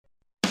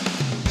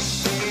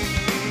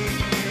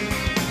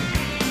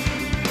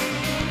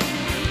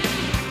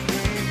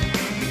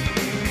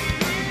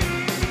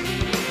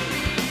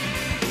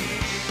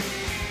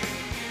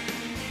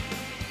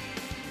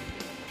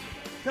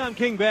Tom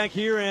King back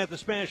here at the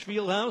Smash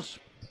Fieldhouse.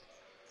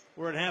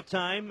 We're at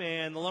halftime,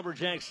 and the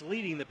Lumberjacks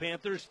leading the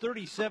Panthers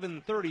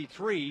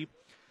 37-33.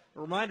 A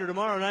reminder,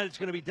 tomorrow night it's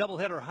going to be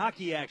doubleheader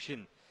hockey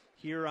action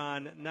here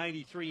on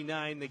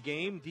 93.9 The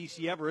Game.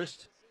 DC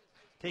Everest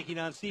taking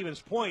on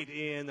Stevens Point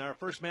in our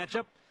first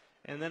matchup,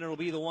 and then it'll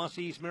be the Wausau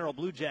East Merrill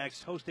Blue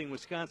Jacks hosting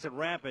Wisconsin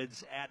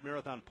Rapids at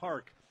Marathon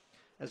Park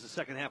as the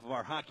second half of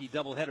our hockey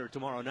doubleheader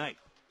tomorrow night.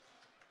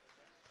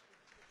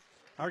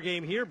 Our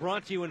game here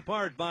brought to you in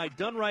part by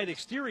Dunright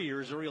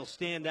Exteriors, a real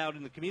standout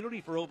in the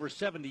community for over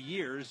 70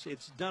 years.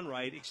 It's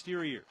Dunright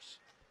Exteriors.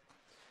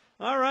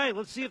 All right,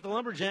 let's see if the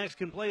Lumberjacks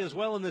can play as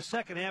well in the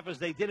second half as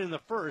they did in the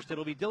first.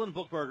 It'll be Dylan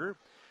Bookberger,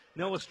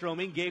 Noah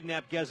Stroming, Gabe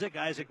Napgezik,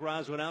 Isaac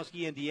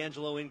Rozwadowski, and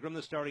D'Angelo Ingram,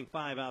 the starting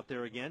five out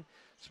there again.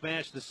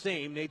 Smash the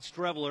same, Nate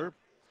Streveler,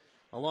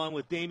 along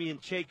with Damian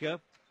Chayka,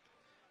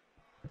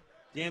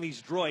 Danny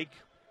Zdroik,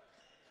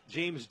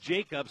 James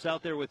Jacobs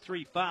out there with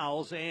 3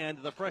 fouls, and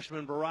the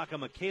freshman Baraka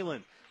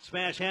McKalen.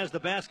 Smash has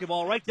the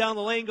basketball right down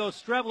the lane, goes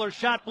Streveler,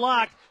 shot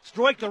blocked.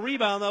 Stroik the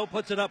rebound, though,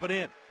 puts it up and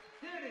in.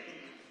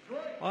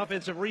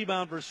 Offensive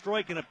rebound for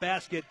Stroik in a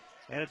basket,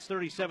 and it's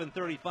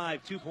 37-35,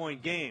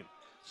 2-point game.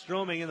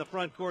 Stroming in the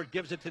front court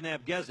gives it to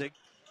Napgezik.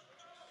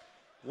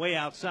 Way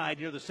outside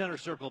near the center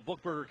circle.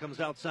 Bookberger comes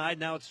outside.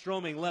 Now it's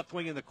Stroming left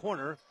wing in the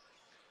corner.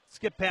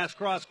 Skip pass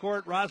cross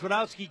court.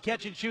 Rozwadowski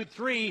catch and shoot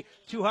 3.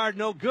 Too hard,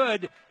 no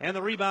good. And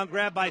the rebound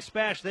grabbed by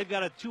Smash. They've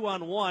got a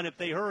 2-on-1 if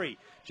they hurry.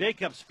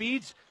 Jacobs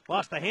feeds.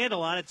 Lost the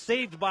handle on it.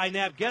 Saved by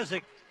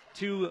Napgezik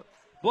to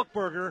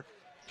Bookberger.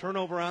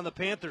 Turnover on the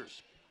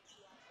Panthers.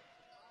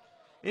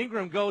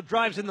 Ingram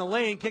drives in the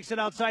lane. Kicks it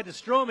outside to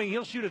Stroming.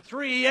 He'll shoot a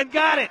 3 and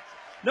got it.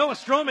 Noah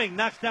Stroming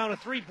knocks down a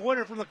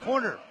 3-pointer from the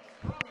corner.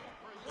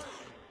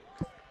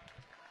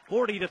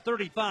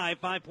 40-35,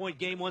 5-point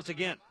game once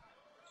again.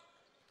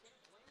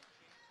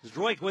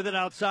 Zdroik with it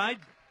outside.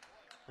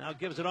 Now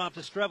gives it off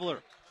to Streveler.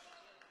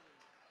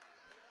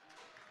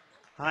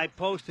 High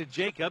post to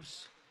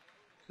Jacobs.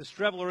 The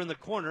Streveler in the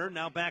corner.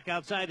 Now back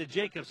outside to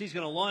Jacobs. He's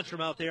going to launch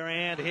from out there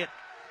and hit.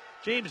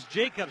 James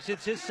Jacobs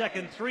hits his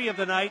second 3 of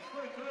the night.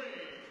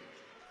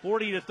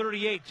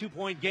 40-38,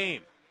 2-point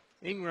game.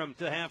 Ingram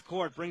to half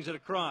court, brings it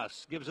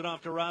across. Gives it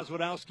off to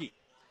Rozwadowski.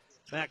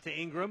 Back to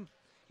Ingram.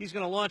 He's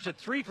going to launch a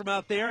 3 from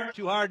out there.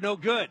 Too hard, no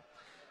good.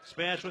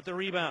 Smash with the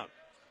rebound.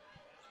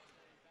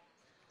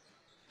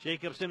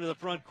 Jacobs into the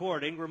front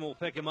court. Ingram will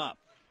pick him up.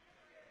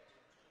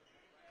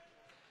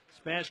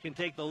 Smash can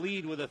take the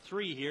lead with a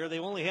 3 here.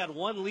 They've only had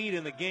one lead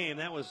in the game.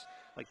 That was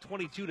like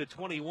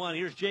 22-21.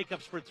 Here's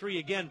Jacobs for 3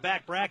 again.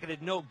 Back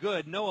bracketed, no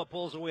good. Noah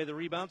pulls away the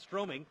rebound.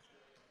 Stroming.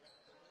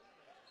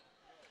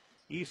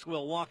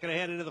 Eastwill walking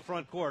ahead into the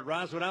front court.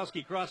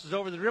 Rozwadowski crosses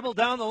over the dribble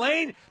down the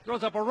lane.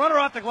 Throws up a runner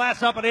off the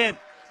glass, up and in.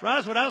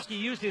 Rozwadowski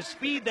used his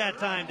speed that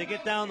time to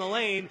get down the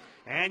lane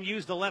and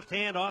used the left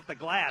hand off the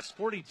glass.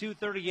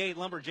 42-38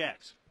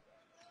 Lumberjacks.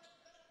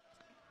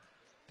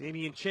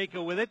 Damian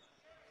Chayka with it.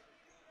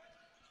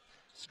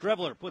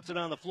 Streveler puts it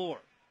on the floor.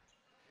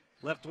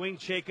 Left wing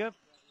Chayka.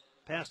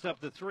 Passed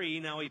up the 3.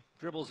 Now he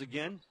dribbles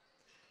again.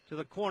 To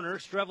the corner.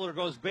 Streveler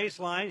goes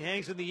baseline.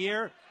 Hangs in the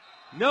air.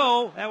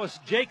 No, that was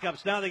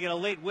Jacobs. Now they get a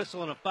late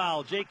whistle and a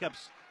foul.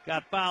 Jacobs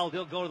got fouled.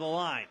 He'll go to the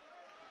line.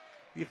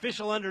 The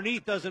official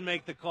underneath doesn't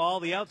make the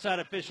call. The outside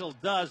official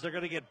does. They're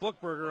going to get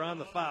Bookberger on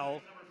the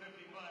foul.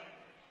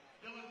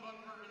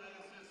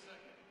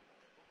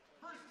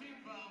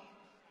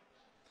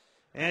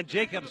 And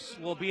Jacobs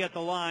will be at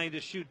the line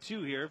to shoot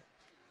 2 here.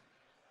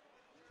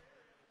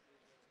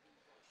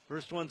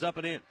 First one's up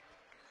and in.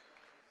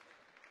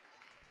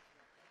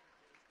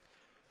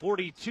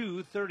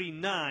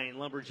 42-39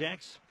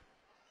 Lumberjacks.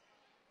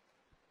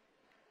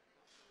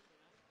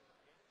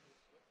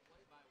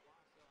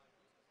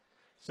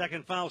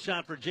 Second foul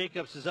shot for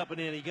Jacobs is up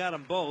and in. He got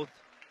them both.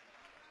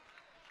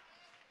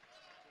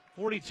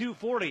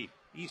 42-40.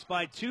 East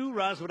by 2.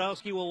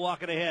 Rozwadowski will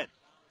walk it ahead.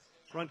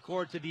 Front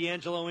court to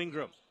D'Angelo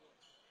Ingram.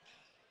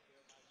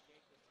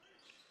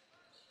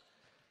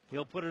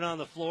 He'll put it on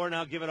the floor.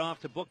 Now give it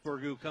off to Bookberger,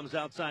 who comes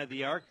outside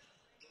the arc.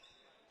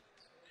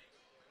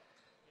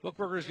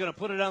 Bookberger's going to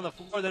put it on the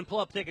floor, then pull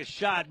up, take a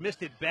shot.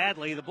 Missed it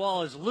badly. The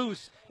ball is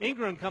loose.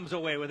 Ingram comes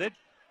away with it.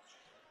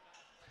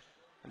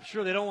 I'm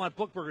sure they don't want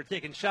Bookberger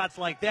taking shots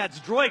like that.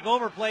 Zdroik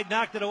overplayed,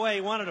 knocked it away.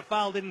 He wanted a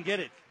foul, didn't get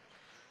it.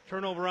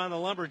 Turnover on the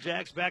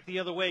Lumberjacks. Back the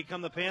other way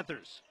come the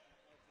Panthers.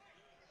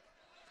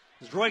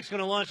 Zdroik's going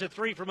to launch a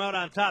 3 from out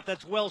on top.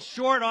 That's well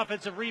short.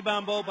 Offensive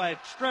rebound by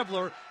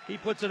Streveler. He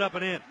puts it up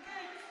and in.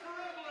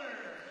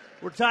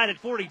 We're tied at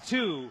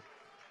 42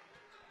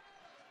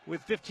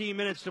 with 15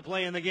 minutes to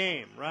play in the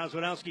game.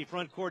 Rozwadowski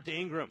front court to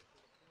Ingram.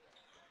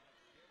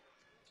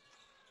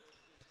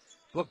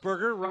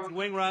 Bookberger, right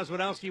wing.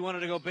 Rozwadowski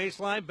wanted to go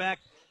baseline. Back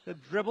the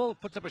dribble.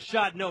 Puts up a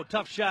shot. No,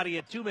 tough shot. He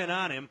had 2 men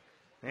on him.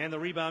 And the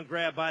rebound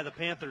grab by the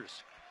Panthers.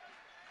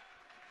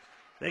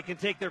 They can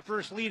take their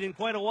first lead in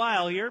quite a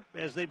while here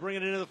as they bring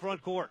it into the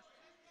front court.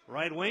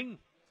 Right wing.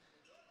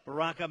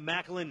 Baraka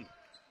Macklin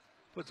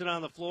puts it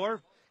on the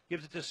floor.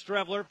 Gives it to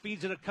Streveler.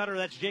 Feeds it a cutter.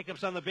 That's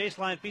Jacobs on the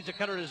baseline. Feeds a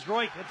cutter to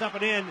Zdroik. It's up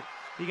and in.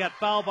 He got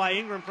fouled by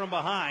Ingram from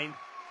behind.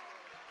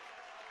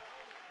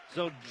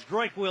 So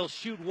Droik will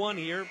shoot one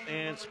here,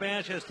 and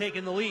Spash has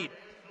taken the lead.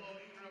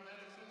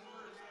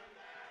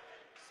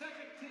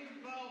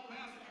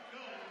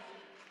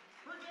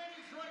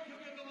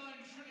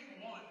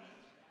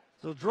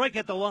 So Droik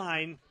at the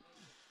line.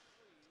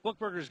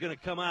 Bookberger's going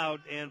to come out,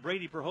 and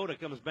Brady Perhoda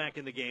comes back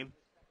in the game.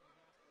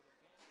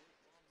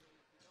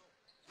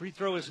 Free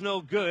throw is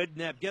no good.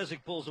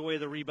 Napgezik pulls away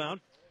the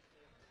rebound.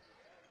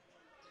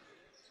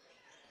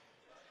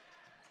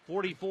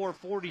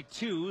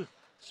 44-42,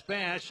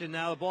 Spash, and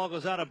now the ball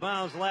goes out of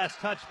bounds. Last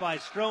touch by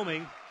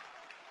Stroming.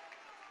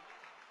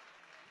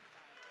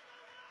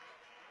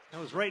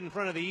 That was right in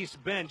front of the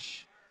East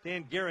bench.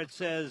 Dan Garrett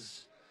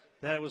says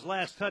that it was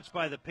last touch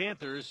by the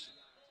Panthers.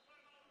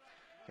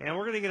 And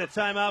we're going to get a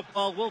timeout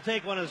call. We'll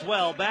take one as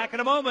well. Back in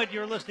a moment.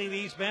 You're listening to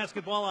East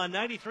Basketball on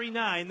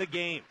 93.9 The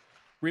Game.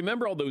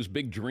 Remember all those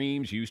big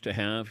dreams you used to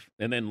have,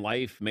 and then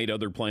life made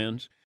other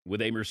plans?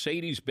 With a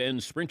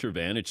Mercedes-Benz Sprinter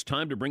van, it's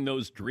time to bring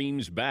those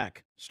dreams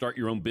back. Start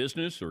your own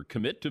business or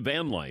commit to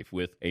van life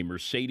with a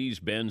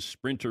Mercedes-Benz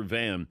Sprinter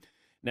van.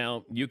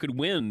 Now, you could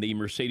win the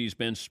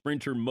Mercedes-Benz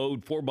Sprinter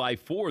Mode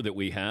 4x4 that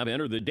we have.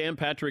 Enter the Dan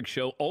Patrick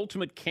Show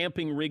Ultimate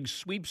Camping Rig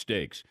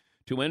Sweepstakes.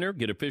 To enter,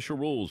 get official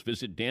rules.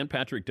 Visit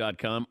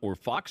danpatrick.com or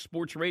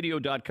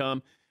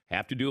foxsportsradio.com.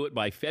 Have to do it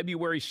by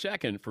February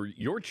 2nd for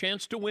your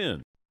chance to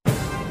win.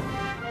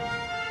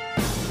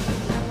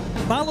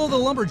 Follow the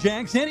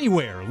Lumberjacks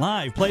anywhere.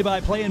 Live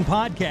play-by-play and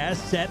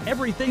podcasts at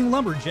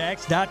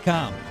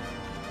everythinglumberjacks.com.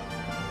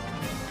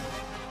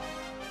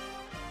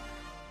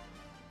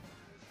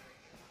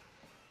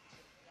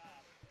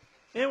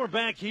 And we're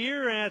back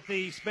here at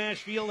the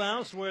Spash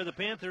Fieldhouse where the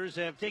Panthers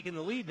have taken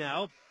the lead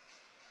now.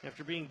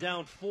 After being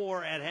down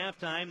 4 at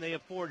halftime, they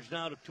have forged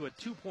out to a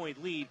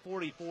 2-point lead,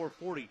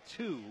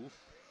 44-42.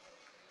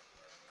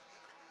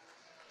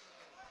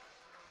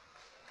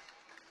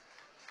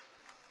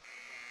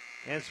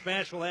 And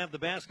Spash will have the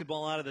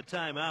basketball out of the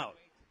timeout.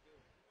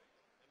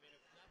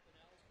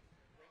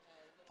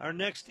 Our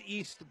next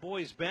East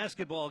boys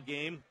basketball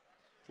game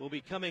will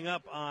be coming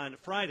up on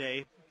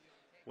Friday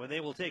when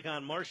they will take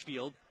on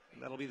Marshfield.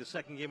 That'll be the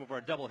second game of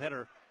our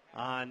doubleheader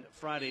on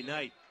Friday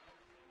night.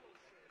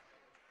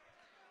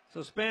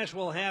 So Spash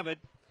will have it.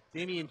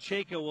 Damian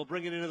Chayka will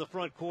bring it into the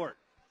front court.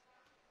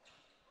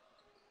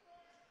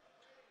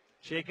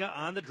 Chayka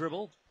on the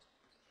dribble.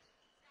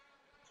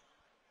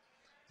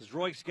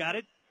 Zdroik's got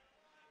it.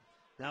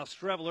 Now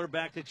Strevler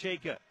back to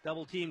Chayka.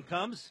 Double team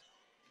comes.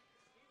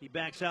 He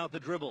backs out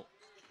the dribble.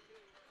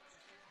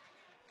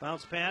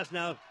 Bounce pass,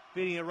 now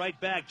feeding it right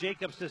back.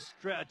 Jacobs to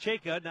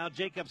Chayka. Now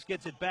Jacobs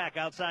gets it back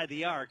outside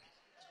the arc.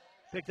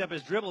 Picked up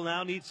his dribble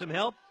now, needs some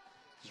help.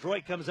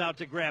 Zdroik comes out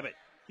to grab it.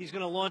 He's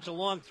going to launch a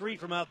long three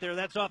from out there.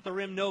 That's off the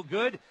rim, no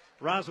good.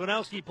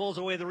 Rozwanowski pulls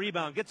away the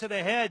rebound. Gets it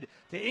ahead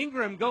to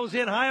Ingram. Goes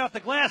in high off the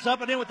glass,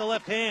 up and in with the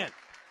left hand.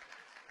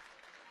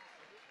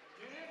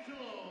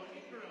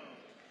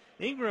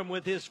 Ingram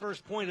with his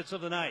first points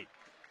of the night.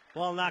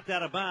 Ball knocked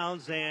out of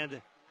bounds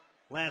and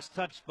last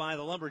touched by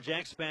the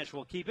Lumberjacks. Spash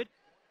will keep it.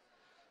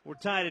 We're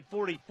tied at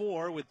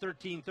 44 with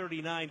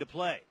 13:39 to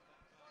play.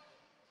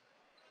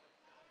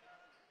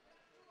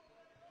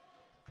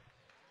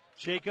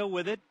 Chayka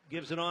with it,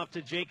 gives it off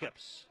to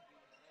Jacobs.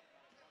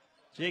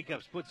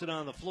 Jacobs puts it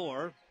on the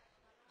floor.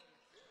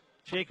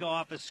 Chayka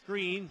off a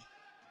screen.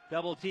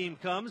 Double team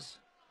comes.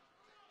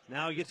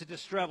 Now he gets it to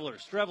Strevler.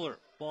 Strevler,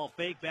 ball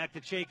fake, back to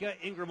Chayka.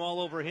 Ingram all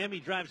over him. He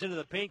drives into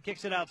the paint,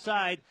 kicks it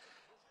outside.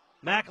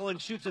 Macklin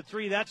shoots a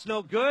three. That's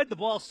no good. The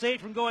ball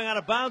saved from going out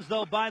of bounds,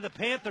 though, by the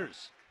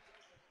Panthers.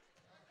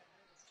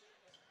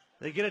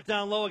 They get it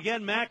down low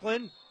again.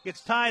 Macklin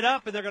gets tied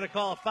up, and they're going to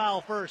call a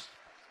foul first.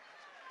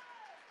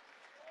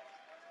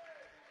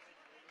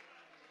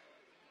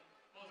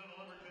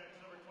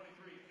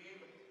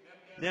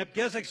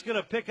 Napgezik's going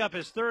to pick up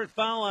his third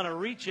foul on a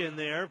reach in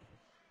there.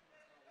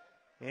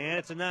 And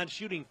it's a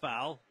non-shooting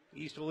foul.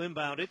 East will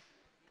inbound it.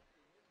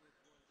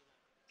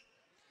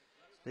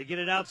 They get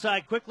it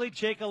outside quickly.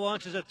 Chayka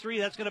launches a three.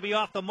 That's going to be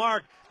off the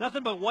mark.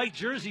 Nothing but white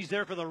jerseys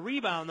there for the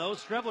rebound, though.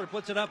 Strevler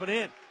puts it up and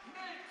in.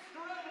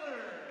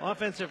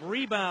 Offensive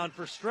rebound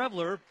for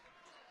Strevler.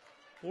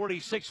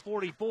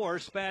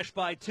 46-44. Spash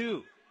by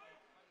 2.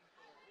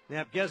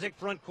 Napgezik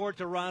front court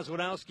to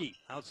Rozwanowski.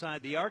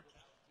 Outside the arc.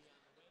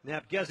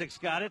 Napgezik's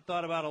got it.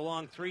 Thought about a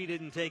long three.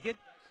 Didn't take it.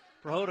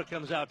 Perhoda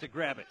comes out to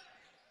grab it.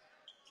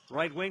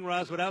 Right wing,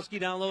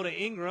 Rozwadowski down low to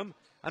Ingram.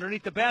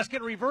 Underneath the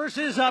basket,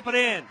 reverses, up and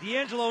in.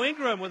 D'Angelo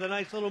Ingram with a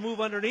nice little move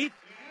underneath.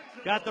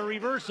 Got the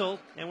reversal,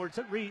 and we're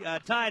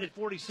tied at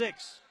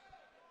 46.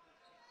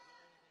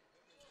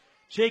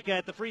 Chayka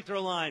at the free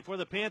throw line for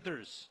the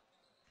Panthers.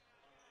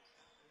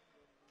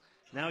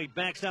 Now he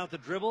backs out the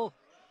dribble.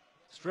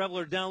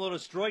 Strevler down low to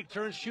Stroik,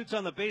 turns, shoots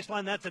on the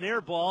baseline. That's an air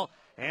ball,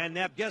 and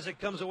Napgezik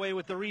comes away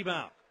with the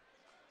rebound.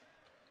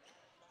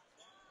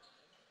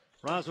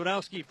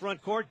 Rozwadowski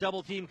front court,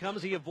 double team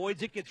comes, he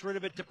avoids it, gets rid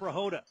of it to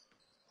Perhoda.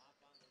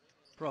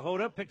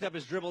 Perhoda picked up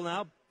his dribble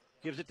now,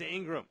 gives it to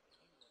Ingram.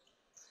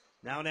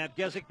 Now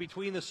Napgezik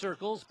between the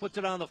circles, puts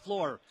it on the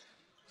floor.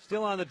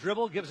 Still on the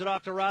dribble, gives it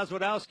off to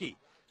Rozwadowski.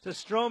 To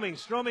Stroming.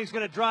 Stroming's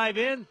going to drive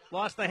in.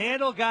 Lost the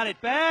handle, got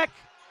it back.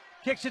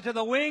 Kicks it to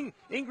the wing.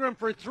 Ingram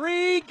for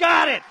three.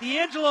 Got it.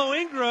 D'Angelo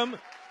Ingram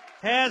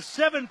has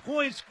 7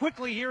 points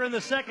quickly here in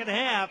the second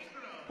half.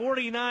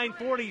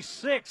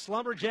 49-46.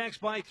 Lumberjacks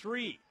by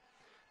 3.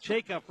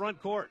 Chayka front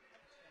court.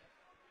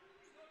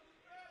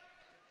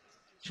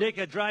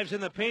 Chayka drives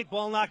in the paint.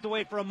 Ball knocked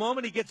away for a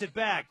moment. He gets it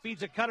back.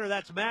 Feeds a cutter.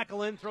 That's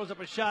Macklin. Throws up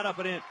a shot up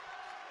and in.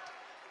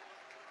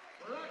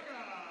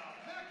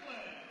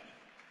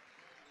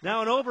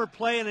 Now an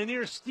overplay and a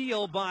near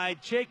steal by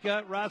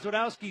Chayka.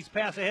 Rozwadowski's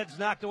pass ahead's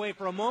knocked away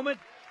for a moment,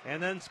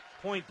 and then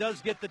Point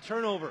does get the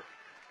turnover.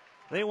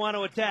 They want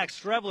to attack.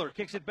 Strebler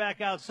kicks it back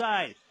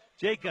outside.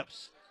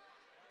 Jacobs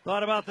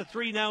thought about the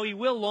three. Now he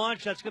will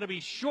launch. That's going to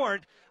be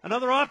short.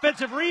 Another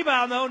offensive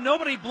rebound, though.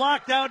 Nobody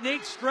blocked out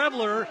Nate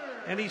Strebler,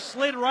 and he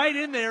slid right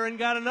in there and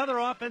got another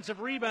offensive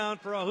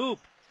rebound for a hoop.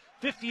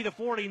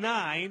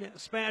 50-49,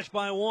 smashed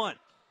by 1.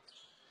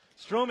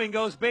 Stroming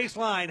goes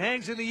baseline,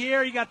 hangs in the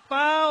air. He got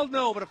fouled.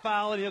 No, but a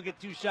foul, and he'll get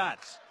 2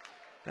 shots.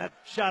 That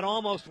shot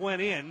almost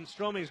went in.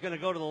 Stroming's going to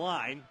go to the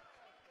line.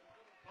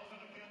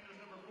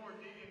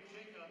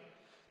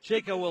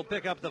 Chayka will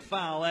pick up the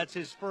foul. That's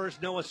his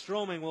first. Noah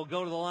Stroming will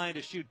go to the line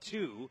to shoot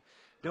 2.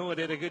 Noah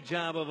did a good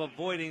job of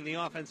avoiding the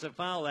offensive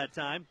foul that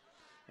time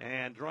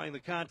and drawing the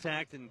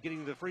contact and getting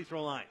to the free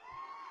throw line.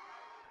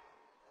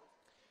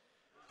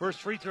 First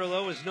free throw,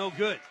 though, is no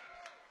good.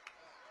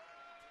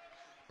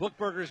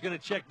 Bookberger is going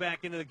to check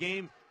back into the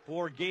game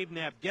for Gabe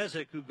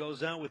Napgezik, who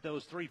goes out with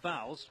those 3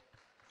 fouls.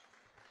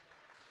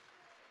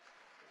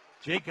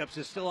 Jacobs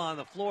is still on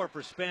the floor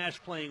for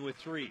Spash, playing with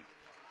 3.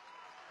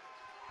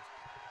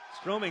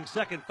 Stroming's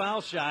second foul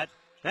shot.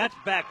 That's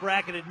back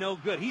bracketed, no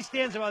good. He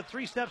stands about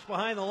 3 steps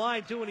behind the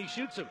line, too, and he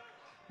shoots them.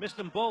 Missed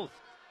them both.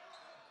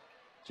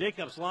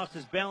 Jacobs lost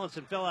his balance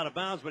and fell out of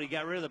bounds, but he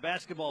got rid of the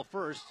basketball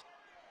first.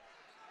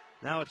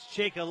 Now it's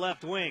Chayka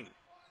left wing.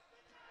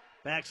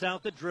 Backs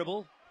out the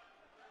dribble.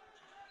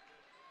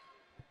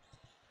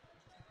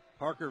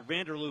 Parker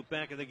Vanderloop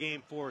back in the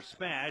game for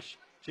Spash.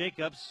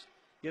 Jacobs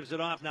gives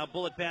it off. Now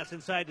bullet pass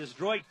inside to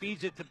Zdroik.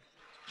 Feeds it to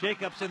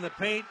Jacobs in the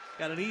paint.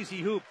 Got an easy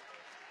hoop.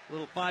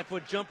 Little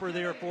 5-foot jumper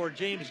there for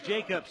James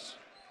Jacobs.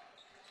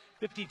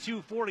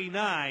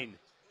 52-49.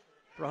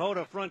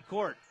 Prohoda front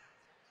court.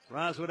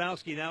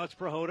 Rozwadowski, now it's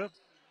Prohoda.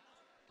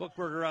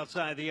 Bookberger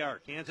outside the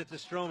arc. Hands it to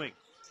Stroming.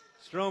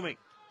 Stroming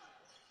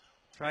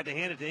tried to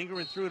hand it to Ingram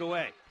and threw it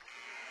away.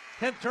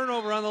 10th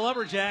turnover on the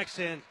Lumberjacks,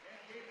 and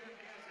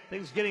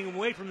things getting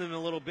away from them a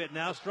little bit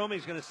now.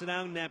 Stroming's going to sit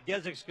down.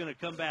 Napgezik's going to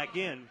come back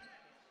in.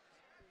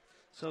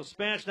 So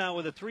Spash now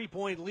with a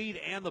 3-point lead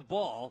and the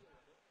ball.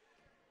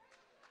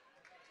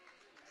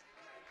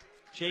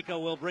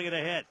 Chayka will bring it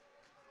ahead.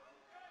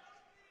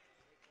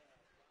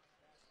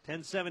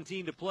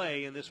 10:17 to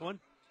play in this one.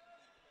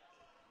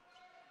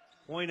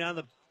 Point on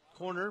the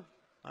corner,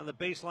 on the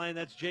baseline,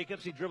 that's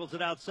Jacobs. He dribbles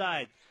it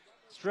outside.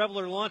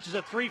 Strebler launches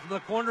a 3 from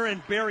the corner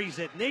and buries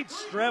it. Nate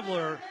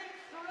Strebler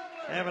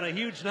having a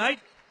huge night.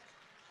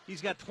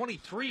 He's got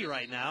 23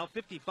 right now,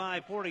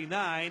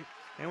 55-49.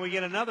 And we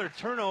get another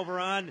turnover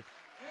on.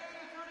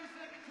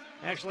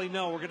 Actually,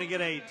 no, we're going to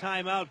get a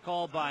timeout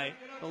called by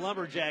the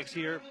Lumberjacks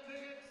here.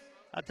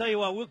 I'll tell you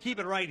what, we'll keep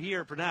it right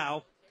here for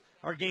now.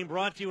 Our game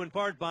brought to you in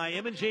part by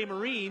M&J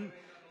Marine.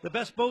 The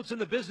best boats in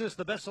the business,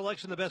 the best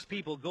selection, the best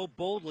people. Go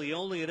boldly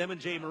only at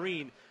M&J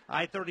Marine.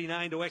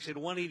 I-39 to exit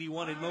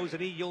 181 in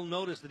Mosinee. You'll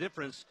notice the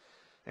difference.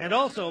 And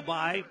also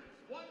by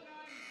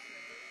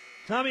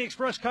Tommy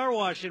Express Car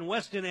Wash in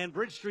Weston and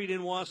Bridge Street in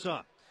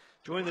Wausau.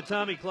 Join the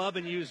Tommy Club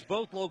and use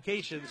both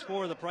locations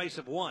for the price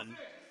of one.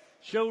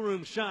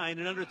 Showroom shine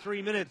in under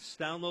 3 minutes.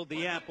 Download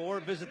the app or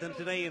visit them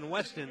today in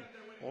Weston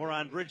or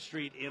on Bridge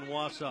Street in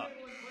Wausau.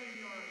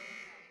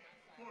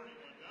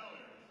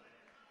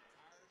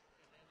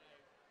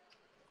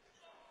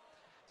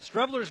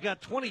 Strebler's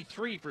got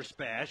 23 for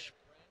Spash.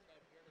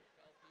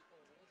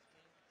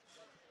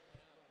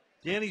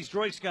 Danny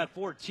Zdroik's got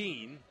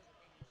 14.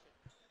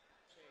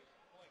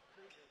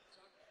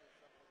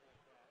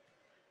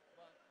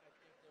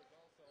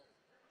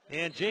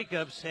 And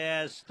Jacobs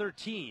has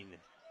 13.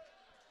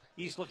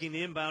 East looking to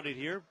inbound it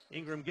here.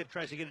 Ingram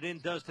tries to get it in,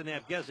 does to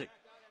Napgezik.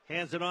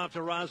 Hands it off to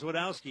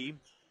Rozwadowski.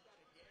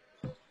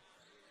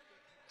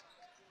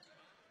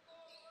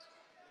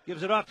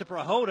 Gives it off to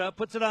Prohoda,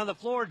 puts it on the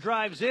floor,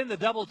 drives in. The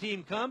double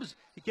team comes.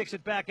 He kicks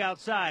it back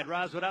outside.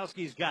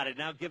 Rozwadowski's got it.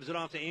 Now gives it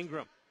off to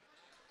Ingram.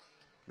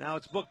 Now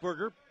it's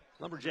Bookberger.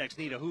 Lumberjacks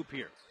need a hoop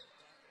here.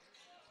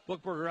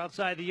 Bookberger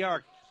outside the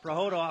arc.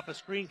 Prohoda off a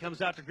screen,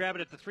 comes out to grab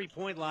it at the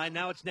three-point line.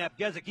 Now it's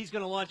Napgezik. He's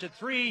going to launch a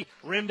 3.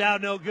 Rimmed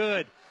out, no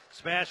good.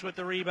 Spash with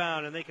the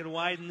rebound, and they can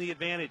widen the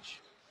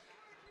advantage.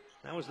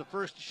 That was the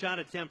first shot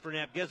attempt for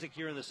Napgezik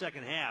here in the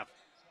second half.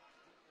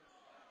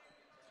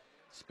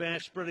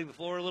 Spash spreading the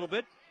floor a little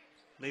bit.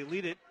 They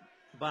lead it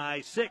by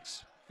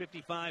 6,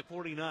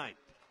 55-49.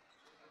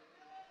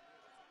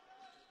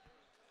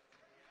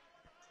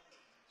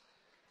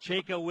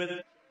 Chayka with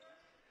it.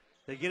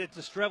 They get it to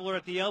Strebler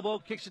at the elbow,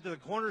 kicks it to the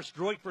corner.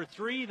 Stroik for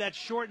three. That's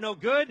short, no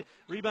good.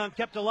 Rebound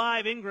kept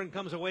alive. Ingram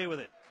comes away with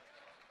it.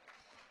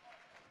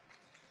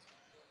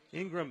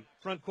 Ingram,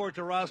 front court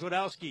to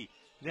Rozwadowski.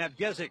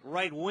 Nabgezik,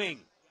 right wing.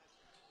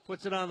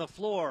 Puts it on the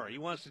floor. He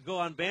wants to go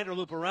on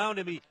Vanderloop around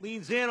him. He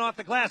leans in off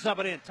the glass, up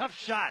and in. Tough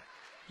shot.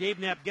 Gabe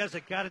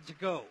Nabgezik got it to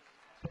go.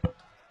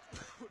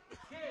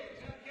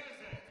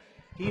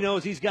 He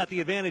knows he's got the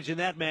advantage in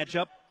that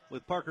matchup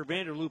with Parker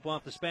Vanderloop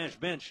off the Spash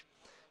bench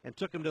and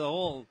took him to the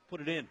hole,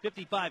 put it in.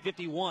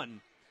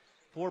 55-51,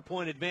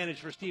 4-point advantage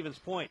for Stevens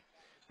Point.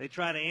 They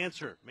try to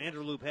answer.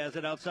 Vanderloop has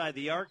it outside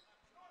the arc.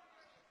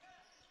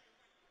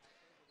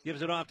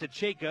 Gives it off to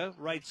Chayka,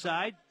 right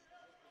side.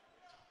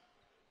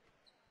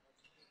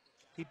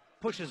 He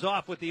pushes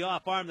off with the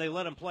off arm. They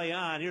let him play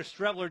on. Here's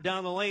Strebler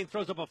down the lane,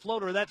 throws up a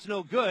floater. That's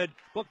no good.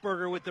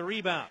 Bookberger with the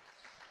rebound.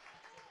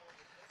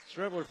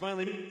 Strebler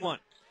finally made one.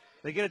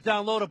 They get it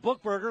down low to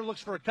Bookberger.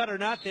 Looks for a cutter,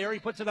 not there. He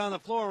puts it on the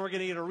floor. We're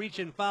going to get a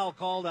reach-in foul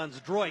called on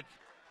Zdroik.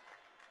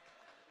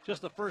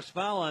 Just the first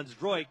foul on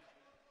Zdroik.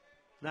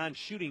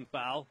 Non-shooting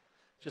foul.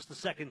 Just the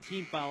second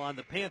team foul on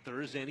the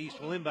Panthers, and East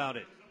will inbound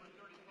it.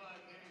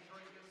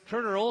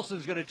 Turner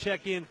Olson's going to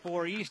check in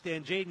for East,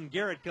 and Jaden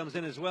Garrett comes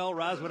in as well.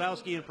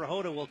 Rozwadowski and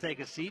Prohoda will take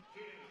a seat.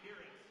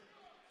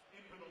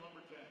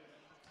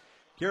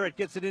 Garrett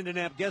gets it into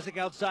Nabgezik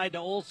outside to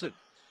Olson.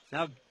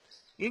 Now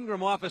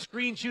Ingram off a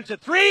screen, shoots a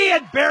three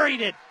and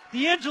buried it.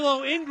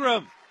 D'Angelo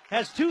Ingram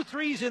has 2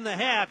 threes in the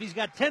half. He's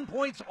got 10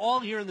 points all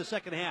here in the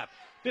second half.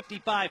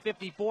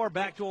 55-54,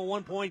 back to a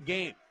 1-point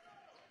game.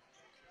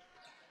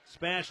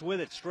 Spash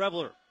with it,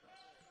 Strebler.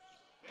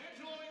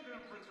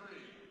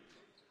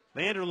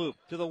 Vanderloop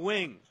to the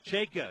wing.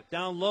 Chayka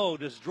down low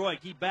to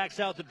Zdroik. He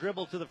backs out the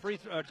dribble to the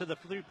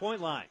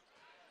three-point line.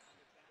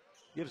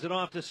 Gives it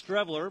off to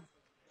Strebler.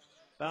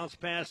 Bounce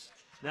pass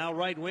now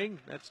right wing.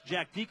 That's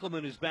Jack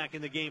Diekelman who's back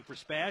in the game for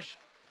Spash.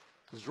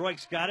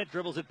 Zdroik's got it.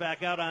 Dribbles it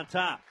back out on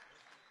top.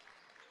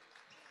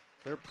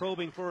 They're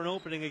probing for an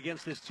opening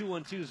against this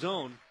 2-on-2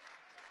 zone.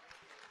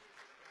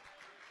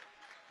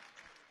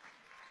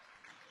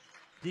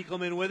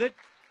 Diekelman with it.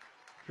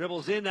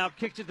 Dribbles in, now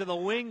kicks it to the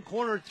wing.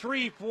 Corner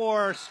three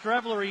for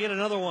Strebler. He hit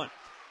another one.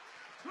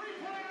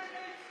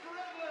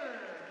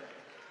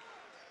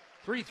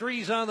 3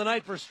 threes on the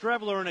night for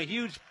Strebler and a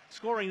huge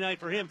scoring night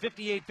for him.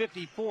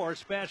 58-54,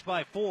 Spash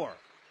by 4.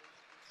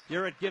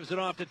 Garrett gives it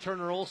off to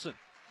Turner Olson.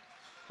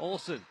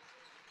 Olson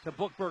to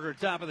Bookberger,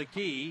 top of the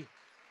key.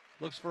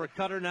 Looks for a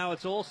cutter, now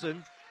it's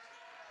Olson.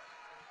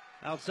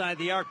 Outside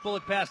the arc,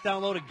 bullet pass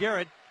down low to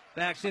Garrett.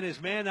 Backs in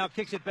his man, now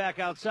kicks it back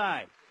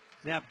outside.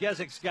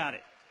 Nabgezik's got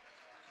it.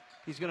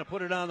 He's going to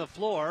put it on the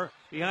floor.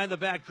 Behind the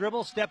back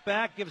dribble, step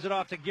back, gives it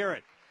off to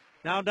Garrett.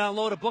 Now down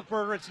low to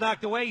Bookberger, it's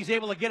knocked away. He's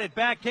able to get it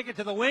back, kick it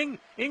to the wing.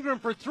 Ingram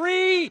for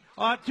three.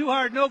 Too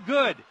hard, no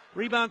good.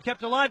 Rebound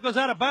kept alive, goes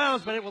out of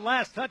bounds, but it will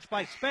last touched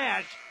by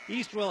Spash.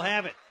 East will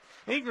have it.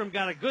 Ingram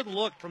got a good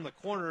look from the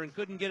corner and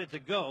couldn't get it to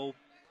go.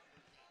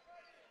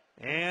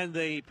 And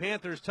the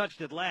Panthers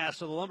touched it last,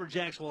 so the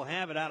Lumberjacks will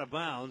have it out of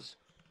bounds.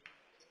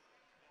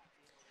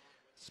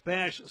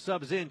 Spash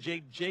subs in.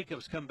 Jake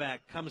Jacobs comes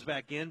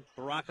back in.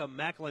 Baraka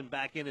Macklin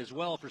back in as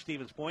well for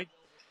Stevens Point.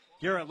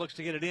 Garrett looks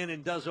to get it in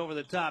and does over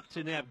the top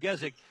to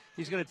Nabgezik.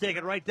 He's going to take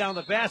it right down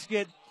the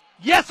basket.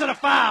 Yes, and a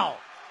foul!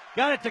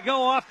 Got it to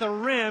go off the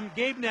rim.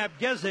 Gabe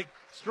Nabgezik,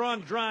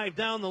 strong drive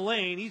down the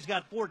lane. He's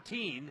got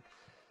 14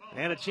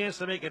 and a chance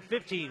to make it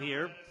 15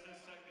 here.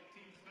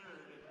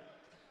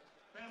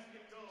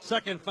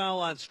 Second foul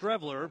on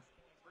Strebler.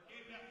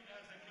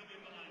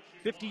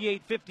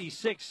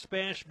 58-56,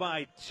 Spash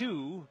by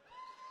 2.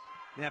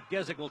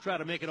 Nabgezik will try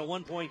to make it a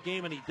 1-point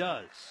game, and he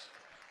does.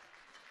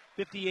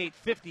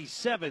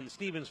 58-57,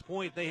 Stevens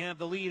Point. They have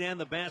the lead and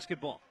the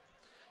basketball.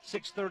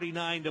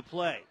 6:39 to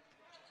play.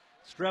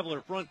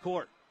 Strebler front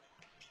court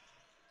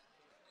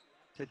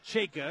to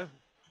Chayka.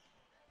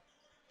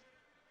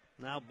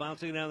 Now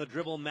bouncing down the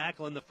dribble,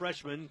 Macklin, the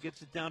freshman,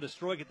 gets it down to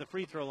Stroik at the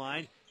free throw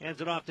line. Hands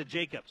it off to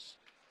Jacobs.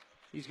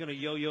 He's going to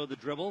yo-yo the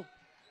dribble.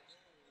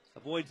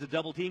 Avoids the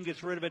double team,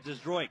 gets rid of it to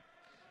Zdroik.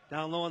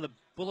 Down low on the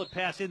bullet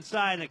pass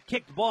inside, and a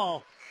kicked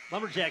ball.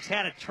 Lumberjacks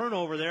had a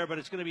turnover there, but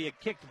it's going to be a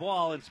kicked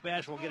ball, and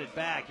Spash will get it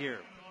back here.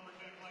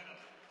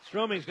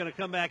 Stroming's going to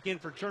come back in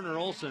for Turner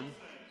Olson.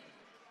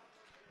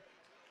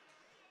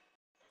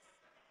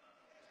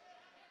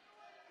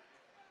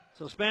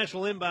 So Spash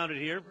will inbound it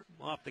here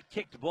off the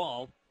kicked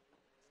ball.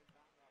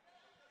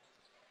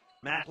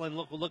 Macklin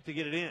will look to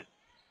get it in.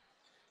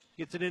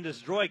 Gets it into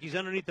Zdroik. He's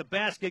underneath the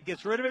basket.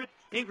 Gets rid of it.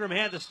 Ingram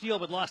had the steal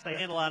but lost the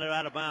handle on it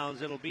out of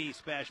bounds. It'll be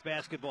Spash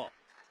basketball.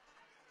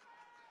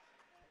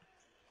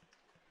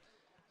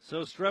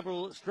 So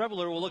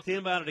Strebler will look to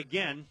inbound it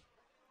again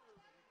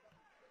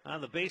on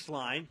the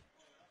baseline.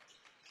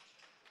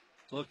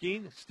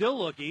 Looking. Still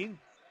looking.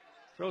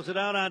 Throws it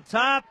out on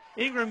top.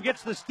 Ingram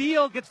gets the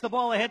steal. Gets the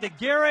ball ahead to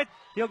Garrett.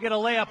 He'll get a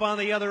layup on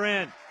the other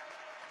end.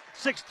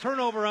 6th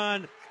turnover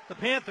on the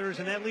Panthers,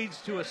 and that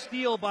leads to a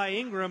steal by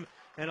Ingram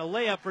and a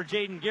layup for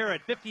Jaden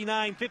Garrett.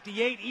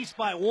 59-58, East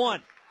by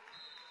 1.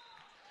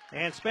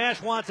 And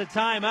Spash wants a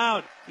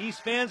timeout.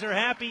 East fans are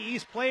happy.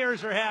 East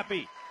players are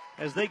happy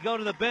as they go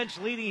to the bench,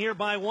 leading here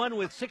by 1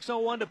 with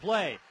 6:01 to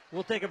play.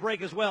 We'll take a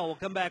break as well. We'll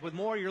come back with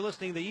more. You're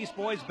listening to East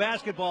Boys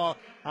Basketball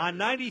on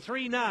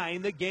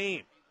 93.9 The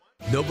Game.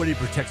 Nobody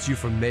protects you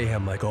from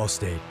mayhem like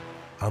Allstate.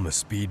 I'm a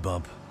speed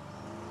bump.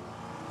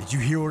 Did you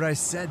hear what I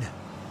said?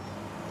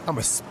 I'm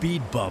a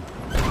speed bump.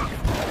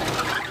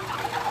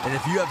 And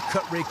if you have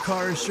cut-rate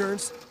car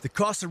insurance, the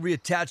cost to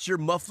reattach your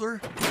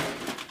muffler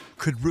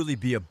could really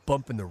be a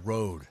bump in the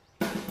road.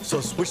 So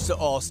switch to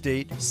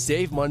Allstate,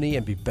 save money,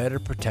 and be better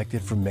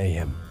protected from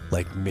mayhem,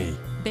 like me.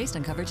 Based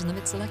on coverage and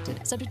limits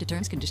selected, subject to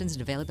terms, conditions,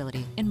 and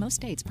availability. In most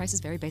states,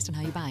 prices vary based on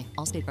how you buy.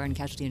 Allstate Bar and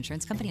Casualty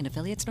Insurance Company and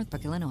affiliates,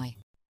 Northbrook, Illinois.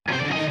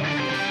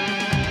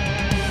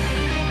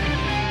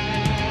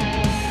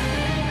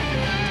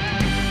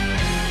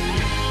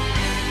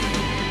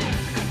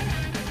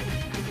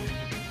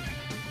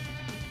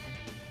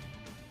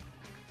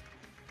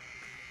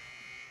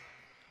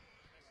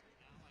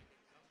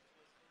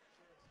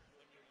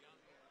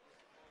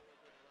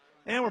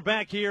 And we're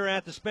back here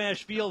at the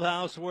Spash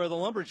Fieldhouse where the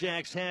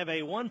Lumberjacks have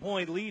a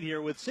 1-point lead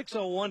here with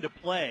 6:01 to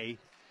play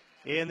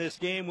in this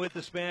game with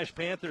the Spash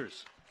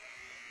Panthers.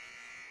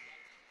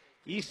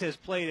 East has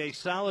played a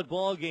solid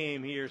ball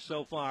game here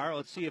so far.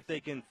 Let's see if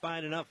they can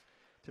find enough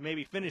to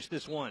maybe finish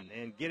this one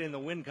and get in the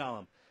win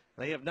column.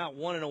 They have not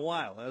won in a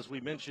while. As we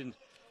mentioned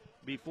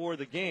before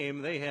the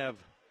game, they have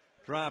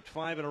dropped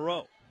 5 in a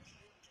row.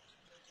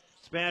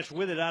 Spash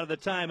with it out of the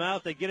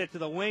timeout. They get it to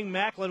the wing.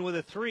 Macklin with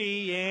a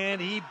 3,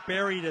 and he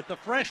buried it. The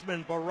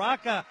freshman,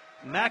 Baraka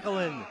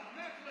Macklin,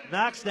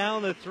 knocks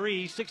down the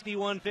 3,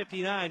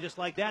 61-59. Just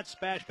like that,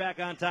 Spash back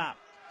on top.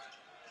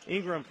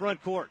 Ingram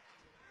front court.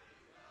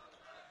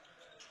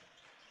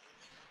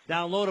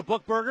 Down low to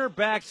Bookberger,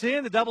 backs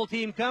in. The double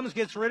team comes,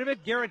 gets rid of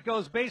it. Garrett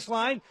goes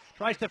baseline,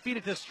 tries to feed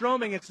it to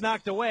Stroming. It's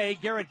knocked away.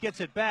 Garrett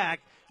gets it back.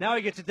 Now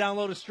he gets it down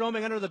low to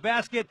Stroming under the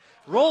basket.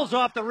 Rolls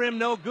off the rim,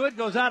 no good.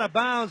 Goes out of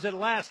bounds at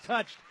last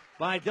touched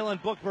by Dylan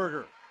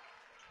Bookberger.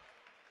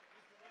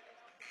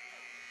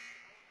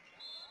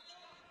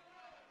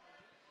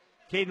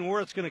 Caden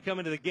Worth's going to come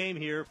into the game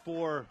here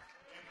for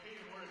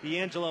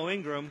D'Angelo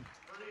Ingram.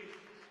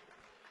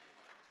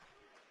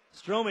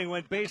 Stroming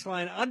went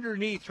baseline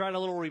underneath, tried a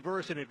little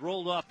reverse, and it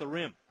rolled off the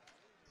rim.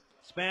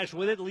 Spash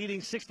with it,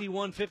 leading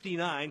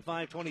 61-59,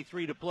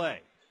 5:23 to play.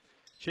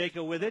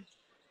 Chayka with it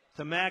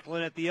to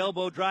Macklin at the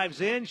elbow,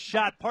 drives in,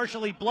 shot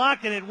partially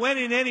blocked, and it went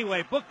in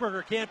anyway.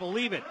 Bookberger can't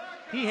believe it.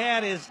 He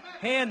had his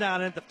hand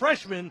on it. The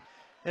freshman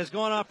has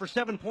gone off for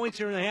 7 points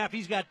here in the half.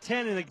 He's got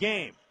 10 in the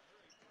game.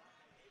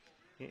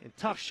 And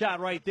tough shot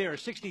right there,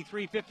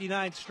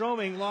 63-59.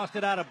 Stroming lost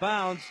it out of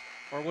bounds,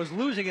 or was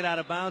losing it out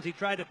of bounds. He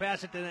tried to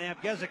pass it to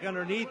Napgezik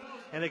underneath,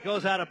 and it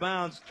goes out of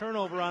bounds.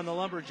 Turnover on the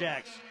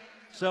Lumberjacks.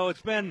 So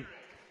it's been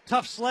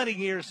tough sledding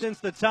here since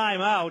the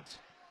timeout.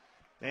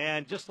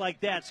 And just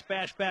like that,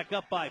 Spash back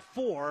up by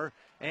 4,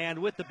 and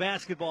with the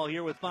basketball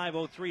here with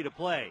 5:03 to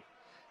play.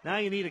 Now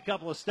you need a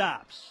couple of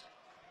stops.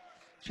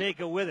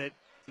 Chayka with it.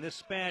 And this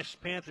Spash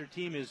Panther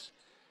team is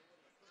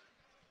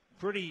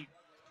pretty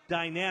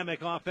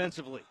dynamic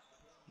offensively.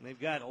 They've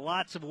got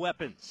lots of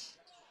weapons,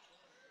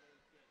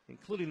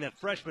 including that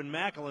freshman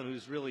Macklin,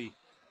 who's really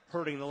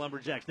hurting the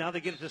Lumberjacks. Now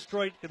they get it to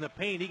Stroik in the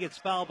paint. He gets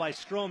fouled by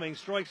Stroming.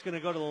 Stroik's going to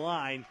go to the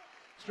line.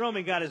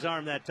 Stroming got his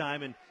arm that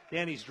time, and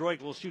Danny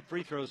Stroik will shoot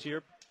free throws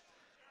here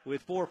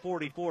with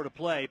 4:44 to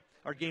play.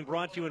 Our game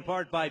brought to you in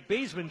part by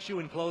Baseman Shoe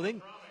and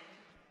Clothing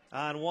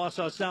on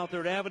Wausau South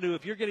 3rd Avenue.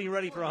 If you're getting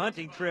ready for a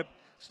hunting trip,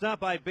 stop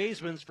by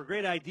Baseman's for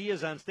great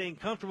ideas on staying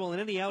comfortable in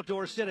any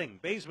outdoor sitting.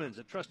 Baseman's,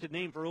 a trusted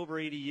name for over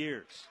 80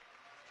 years.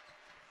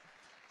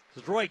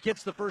 Stroik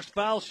hits the first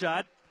foul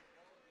shot.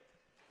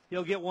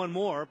 He'll get one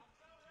more.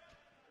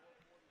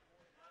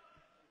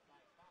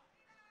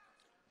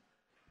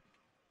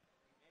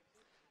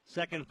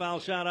 Second foul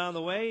shot on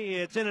the way.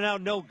 It's in and out,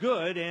 no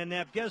good, and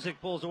Napgezik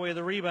pulls away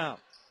the rebound.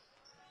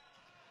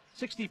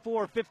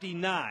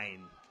 64-59.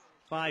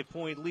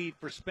 5-point lead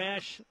for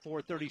Spash.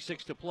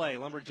 4:36 to play.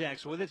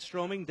 Lumberjacks with it.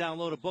 Stroming down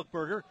low to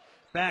Bookberger.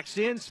 Backs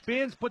in,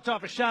 spins, puts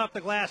off a shot off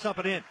the glass, up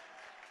and in.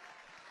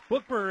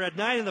 Bookberger had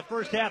 9 in the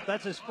first half.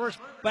 That's his first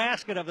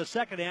basket of the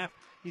second half.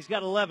 He's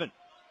got 11.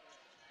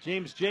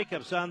 James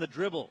Jacobs on the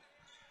dribble.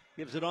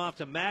 Gives it off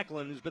to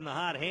Macklin, who's been the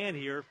hot hand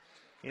here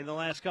in the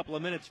last couple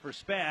of minutes for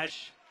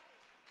Spash.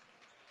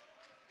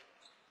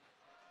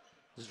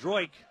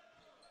 Zdroik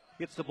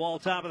gets the ball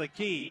top of the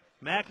key.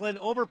 Macklin,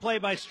 overplay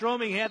by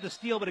Stroming, had the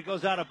steal, but it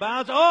goes out of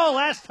bounds. Oh,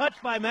 last touch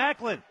by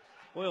Macklin.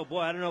 Boy, oh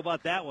boy, I don't know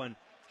about that one.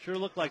 Sure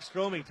looked like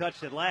Stroming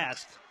touched it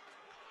last.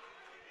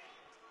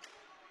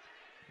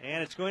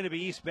 And it's going to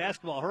be East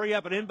basketball. Hurry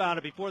up and inbound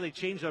it before they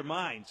change their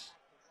minds.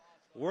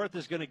 Worth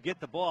is going to get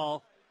the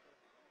ball.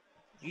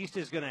 East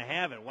is going to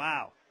have it.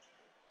 Wow.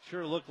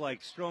 Sure looked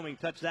like Stroming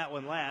touched that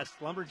one last.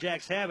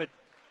 Lumberjacks have it.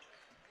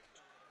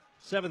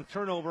 7th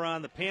turnover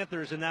on the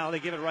Panthers, and now they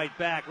give it right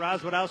back.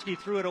 Rozwadowski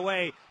threw it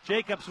away.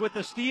 Jacobs with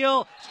the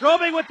steal.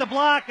 Stroming with the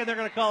block, and they're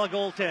going to call a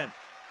goaltend.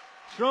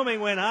 Stroming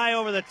went high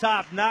over the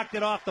top, knocked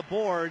it off the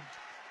board,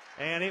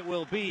 and it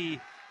will be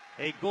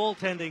a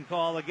goaltending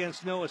call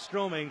against Noah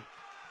Stroming.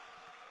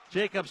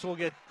 Jacobs will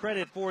get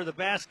credit for the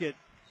basket.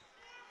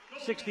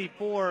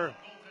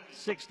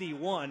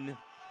 64-61.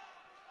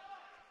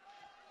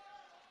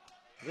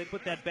 Have they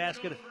put that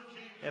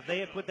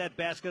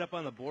basket up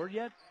on the board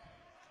yet?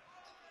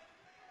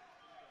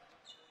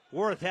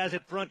 Worth has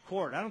it front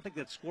court. I don't think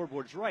that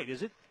scoreboard's right,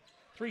 is it?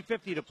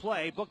 3:50 to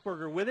play.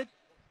 Bookberger with it.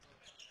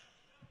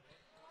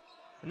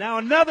 Now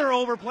another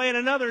overplay and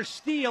another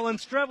steal, and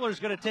Strevler's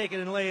going to take it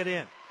and lay it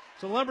in.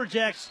 So the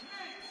Lumberjacks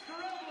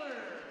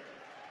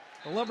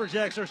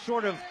are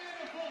sort of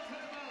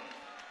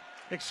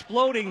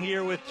exploding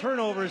here with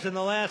turnovers in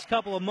the last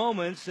couple of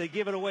moments. They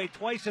give it away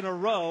twice in a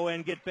row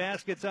and get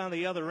baskets on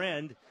the other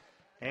end.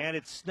 And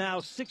it's now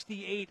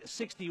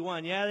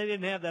 68-61. Yeah, they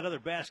didn't have that other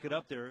basket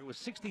up there. It was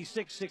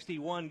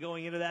 66-61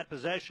 going into that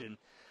possession.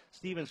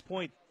 Stevens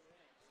Point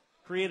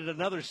created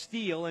another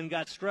steal and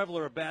got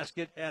Strevler a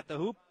basket at the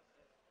hoop.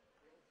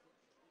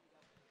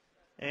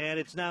 And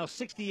it's now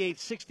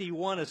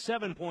 68-61, a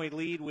 7-point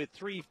lead with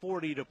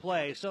 3:40 to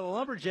play. So the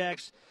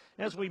Lumberjacks,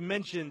 as we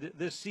mentioned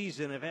this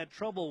season, have had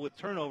trouble with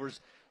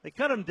turnovers. They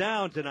cut them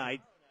down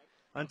tonight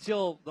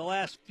until the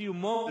last few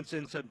moments,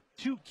 and some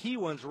two key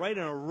ones right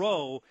in a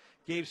row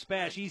gave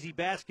Spash easy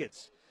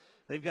baskets.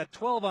 They've got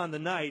 12 on the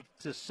night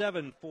to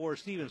 7 for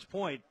Stevens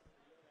Point.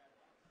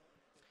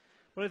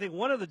 But I think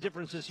one of the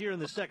differences here in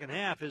the second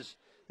half is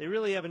they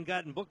really haven't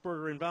gotten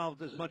Bookberger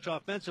involved as much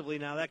offensively.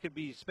 Now, that could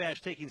be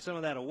Spash taking some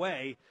of that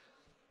away.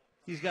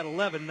 He's got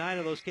 11. 9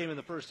 of those came in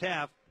the first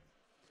half.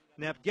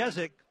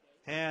 Napgezik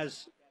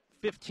has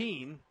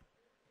 15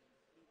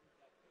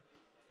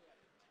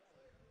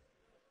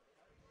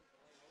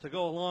 to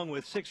go along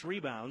with 6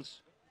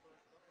 rebounds.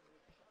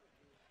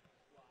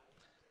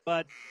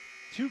 But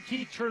 2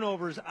 key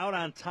turnovers out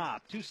on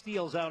top, 2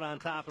 steals out on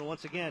top, and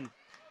once again,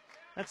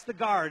 that's the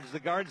guards. The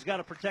guards got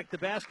to protect the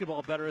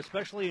basketball better,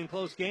 especially in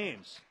close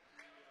games.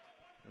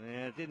 And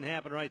it didn't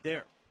happen right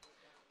there.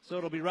 So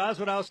it'll be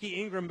Rozwadowski,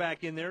 Ingram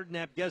back in there,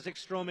 Napgezik,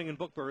 Stroming, and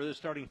Bookberger. They're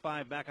starting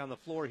 5 back on the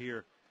floor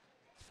here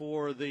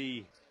for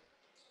the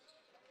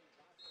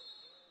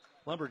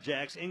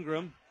Lumberjacks.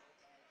 Ingram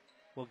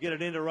will get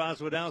it into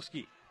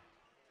Rozwadowski.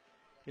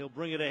 He'll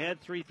bring it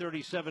ahead,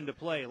 3:37 to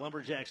play.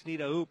 Lumberjacks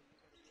need a hoop.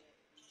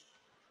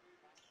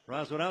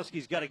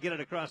 Rozwadowski's got to get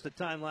it across the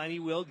timeline. He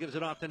will. Gives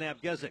it off to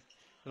Napgezik.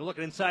 They're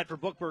looking inside for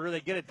Bookberger.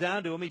 They get it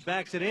down to him. He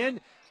backs it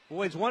in.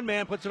 Avoids one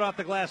man, puts it off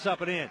the glass,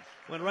 up and in.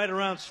 Went right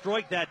around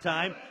Stroik that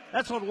time.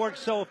 That's what worked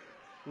so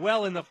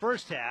well in the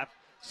first half.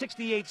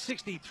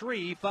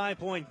 68-63,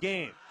 5-point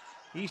game.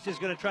 East is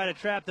going to try to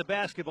trap the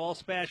basketball.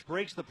 Spash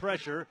breaks the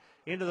pressure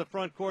into the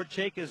front court.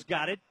 Chayka's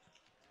got it.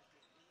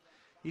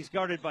 He's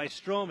guarded by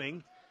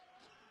Stroming.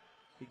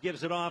 He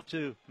gives it off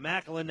to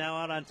Macklin, now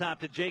out on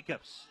top to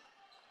Jacobs.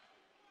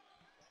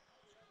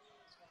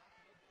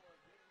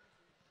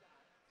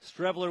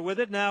 Strevler with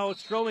it. Now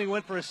Stroming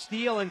went for a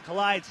steal and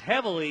collides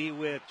heavily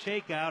with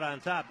Chayka out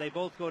on top. They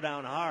both go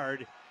down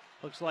hard.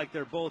 Looks like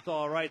they're both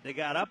all right. They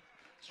got up.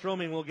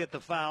 Stroming will get the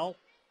foul.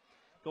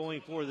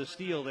 Going for the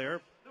steal there.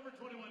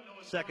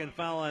 Second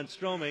foul on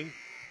Stroming.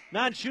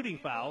 Non-shooting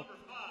foul.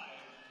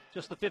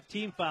 Just the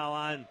 15th foul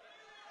on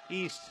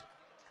East.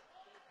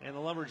 And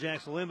the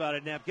Lumberjacks will inbound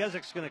it.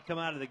 Napgezik's going to come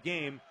out of the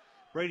game.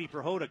 Brady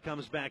Prohoda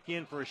comes back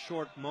in for a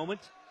short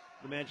moment.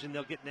 I imagine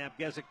they'll get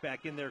Napgezik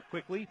back in there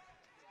quickly.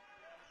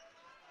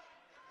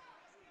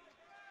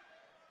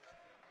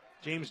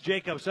 James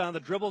Jacobs on the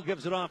dribble,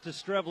 gives it off to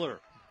Strevler.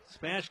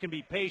 Spash can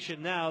be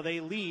patient now. They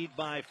lead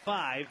by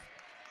 5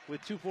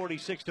 with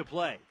 2:46 to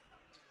play.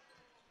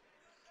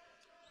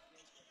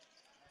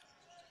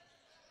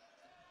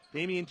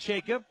 Damian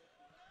Jacob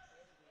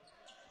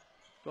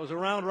goes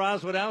around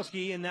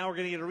Rozwadowski, and now we're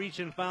going to get a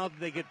reach-in foul. Did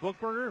they get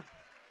Bookberger?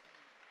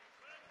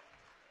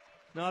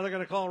 No, they're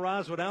going to call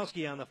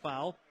Rozwadowski on the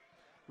foul.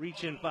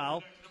 Reach-in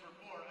foul.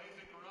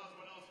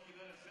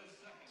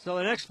 So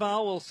the next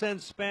foul will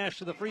send Spash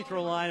to the free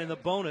throw line in the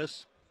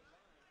bonus.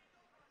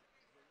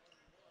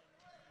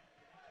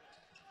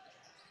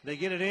 They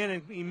get it in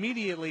and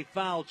immediately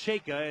foul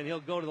Chayka, and he'll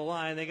go to the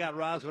line. They got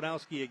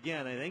Rozwadowski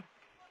again, I think.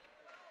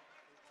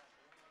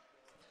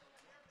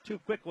 2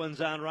 quick ones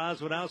on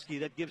Rozwadowski.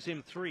 That gives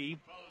him 3.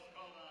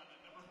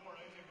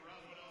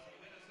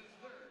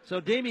 So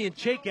Damian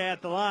Chayka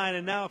at the line,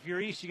 and now if you're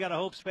East, you got to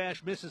hope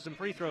Spash misses some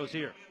free throws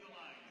here.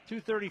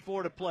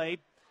 2:34 to play.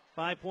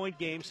 5-point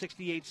game,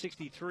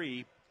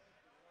 68-63.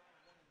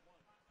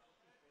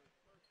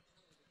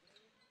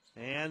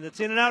 And it's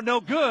in and out,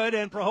 no good,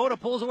 and Prohoda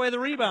pulls away the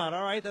rebound.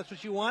 All right, that's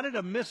what you wanted,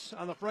 a miss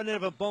on the front end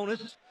of a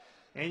bonus,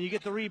 and you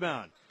get the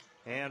rebound.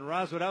 And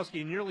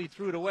Rozwadowski nearly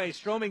threw it away.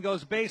 Stroming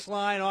goes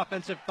baseline,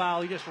 offensive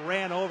foul. He just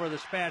ran over the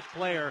Spash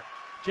player.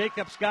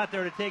 Jacobs got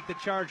there to take the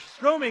charge.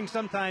 Stroming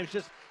sometimes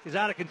just is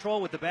out of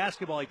control with the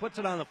basketball. He puts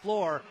it on the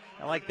floor.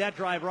 I like that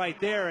drive right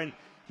there, and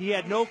he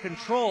had no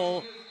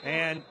control,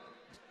 and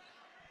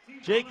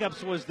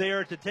Jacobs was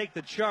there to take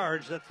the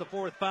charge. That's the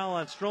 4th foul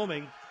on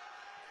Stroming.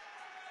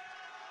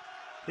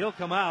 He'll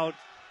come out.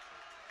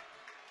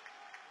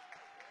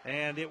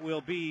 And it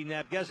will be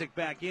Napgezik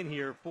back in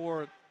here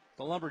for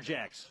the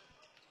Lumberjacks.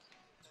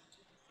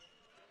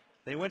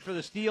 They went for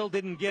the steal,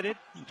 didn't get it.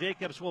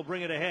 Jacobs will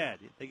bring it ahead.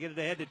 They get it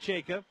ahead to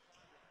Chayka.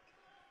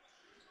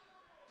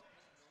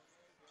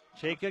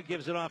 Chayka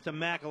gives it off to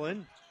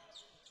Macklin.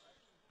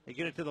 They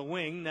get it to the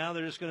wing. Now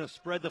they're just going to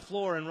spread the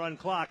floor and run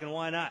clock, and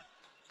why not?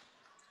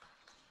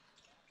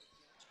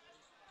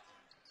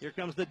 Here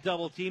comes the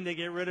double team. They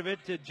get rid of it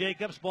to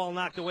Jacobs. Ball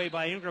knocked away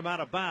by Ingram out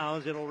of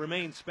bounds. It'll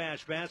remain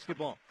Spash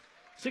basketball.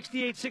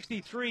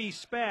 68-63,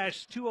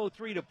 Spash,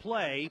 2:03 to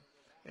play,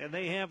 and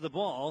they have the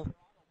ball.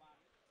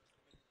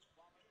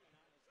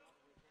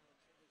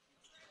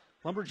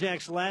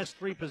 Lumberjacks' last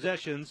three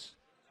possessions,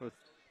 or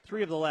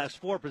three of the last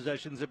four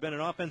possessions, have been an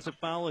offensive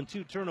foul and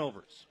 2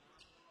 turnovers.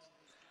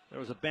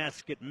 There was a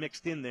basket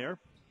mixed in there.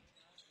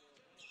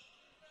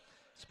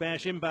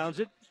 Spash inbounds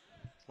it.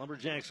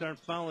 Lumberjacks aren't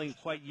fouling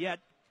quite yet.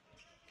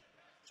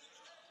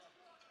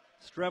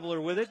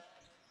 Streveler with it.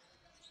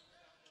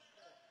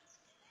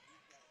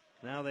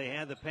 Now they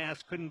had the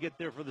pass, couldn't get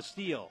there for the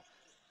steal.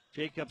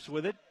 Jacobs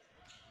with it.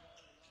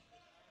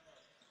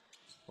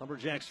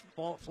 Lumberjacks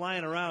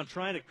flying around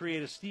trying to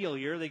create a steal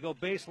here. They go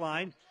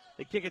baseline.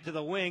 They kick it to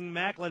the wing.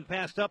 Macklin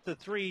passed up the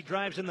three,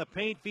 drives in the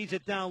paint, feeds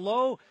it down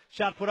low.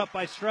 Shot put up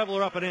by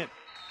Streveler, up and in.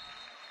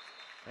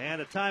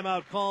 And a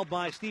timeout called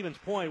by Stevens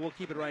Point. We'll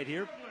keep it right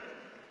here.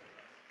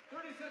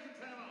 30-second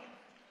timeout.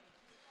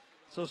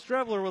 So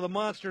Streveler with a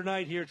monster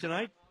night here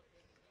tonight.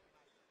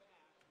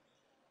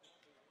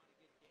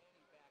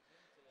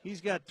 He's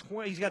got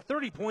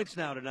 30 points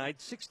now tonight,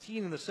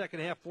 16 in the second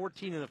half,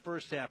 14 in the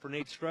first half for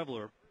Nate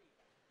Streveler.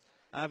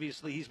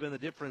 Obviously, he's been the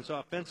difference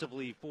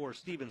offensively for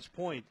Stevens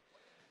Point.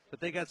 But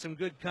they got some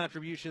good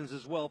contributions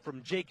as well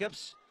from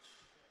Jacobs.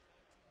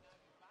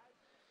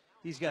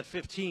 He's got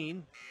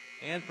 15.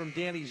 And from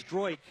Danny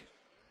Zdroik,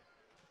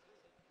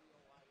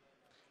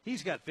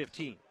 he's got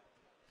 15.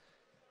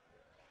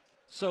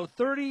 So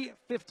 30,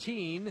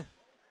 15,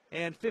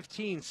 and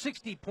 15.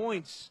 60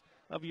 points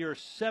of your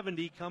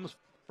 70 comes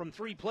from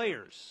 3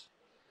 players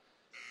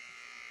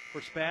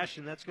for Spash,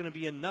 and that's going to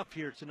be enough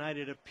here tonight,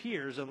 it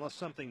appears, unless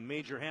something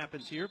major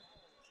happens here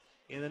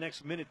in the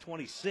next minute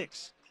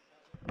 26.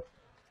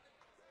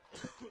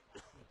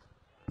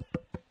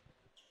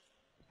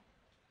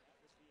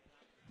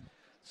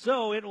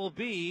 So it will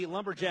be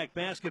Lumberjack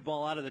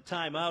basketball out of the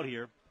timeout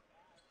here.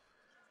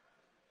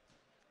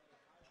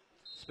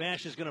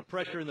 Spash is going to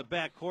pressure in the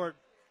backcourt,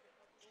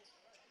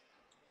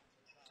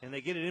 and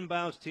they get it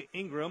inbounds to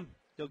Ingram.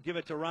 He'll give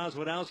it to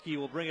Rozwadowski, who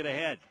will bring it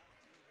ahead.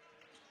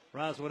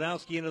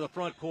 Rozwadowski into the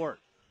front court.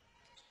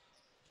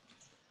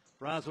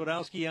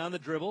 Rozwadowski on the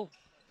dribble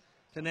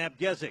to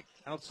Nabgezik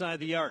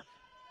outside the arc.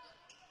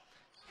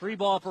 Free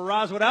ball for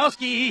Rozwadowski.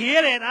 He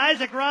hit it.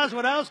 Isaac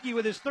Rozwadowski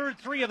with his third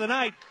three of the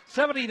night.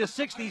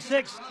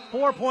 70-66,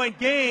 4-point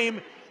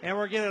game. And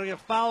we're getting a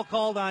foul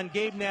called on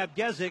Gabe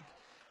Nabgezik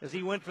as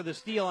he went for the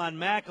steal on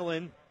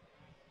Macklin.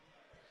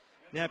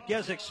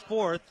 Nabgezik's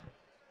fourth.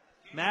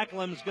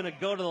 Macklin's going to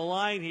go to the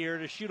line here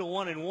to shoot a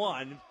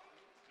 1-and-1.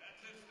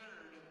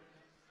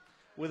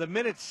 With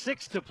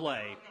 1:06 to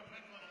play.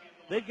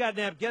 They've got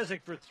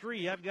Nabgezik for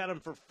 3. I've got him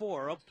for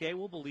 4. Okay,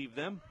 we'll believe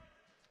them.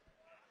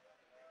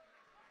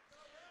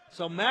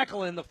 So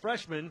Macklin, the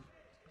freshman,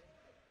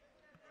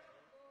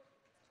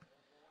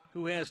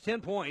 who has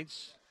 10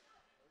 points,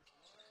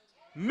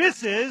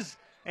 misses,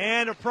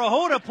 and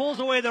Prohoda pulls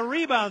away the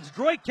rebounds.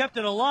 Droit kept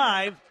it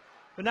alive,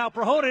 but now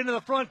Prohoda into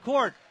the front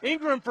court.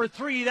 Ingram for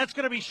 3. That's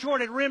going to be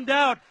short. It rimmed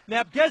out.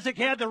 Nabgezik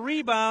had the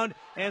rebound,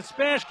 and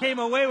Spash came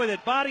away with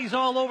it. Bodies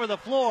all over the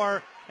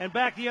floor, and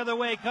back the other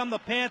way come the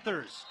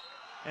Panthers.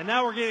 And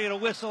now we're getting a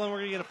whistle, and we're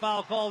going to get a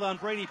foul called on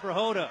Brady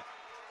Prohoda.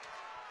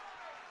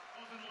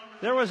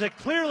 There was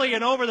clearly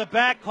an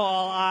over-the-back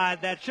call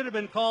that should have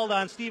been called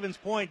on Stevens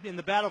Point in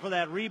the battle for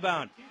that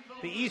rebound.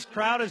 The East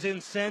crowd is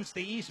incensed.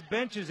 The East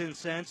bench is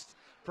incensed.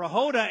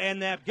 Prohoda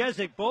and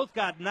Nabgezik both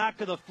got knocked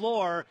to the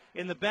floor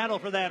in the battle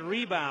for that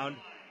rebound,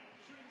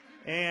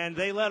 and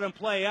they let them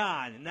play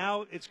on.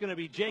 Now it's going to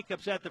be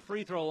Jacobs at the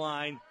free throw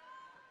line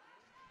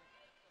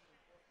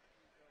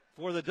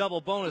for the double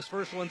bonus.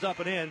 First one's up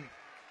and in. And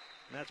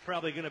that's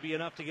probably going to be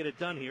enough to get it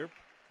done here.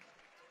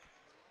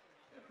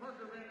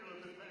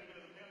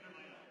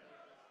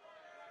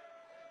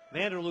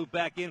 Vanderloop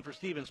back in for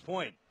Stevens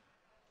Point.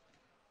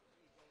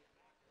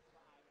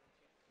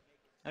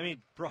 I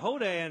mean,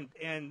 Prohoda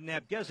and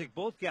Nabgezik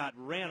both got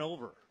ran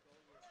over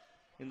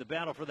in the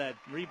battle for that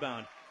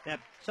rebound. That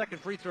second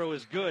free throw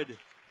is good.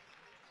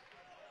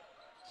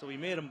 So we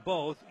made them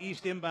both.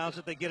 East inbounds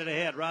it. They get it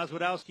ahead.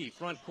 Rozwadowski,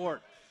 front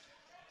court.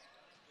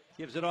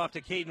 Gives it off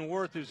to Caden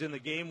Worth, who's in the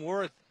game.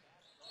 Worth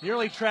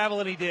nearly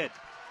traveled, and he did.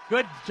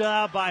 Good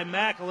job by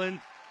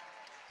Macklin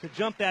to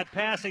jump that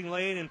passing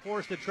lane and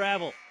force the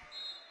travel.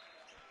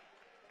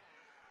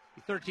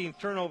 The 13th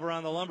turnover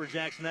on the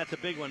Lumberjacks, and that's a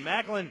big one.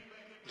 Macklin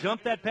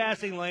jumped that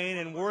passing lane,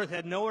 and Worth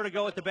had nowhere to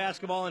go with the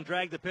basketball and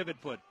dragged the pivot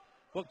foot.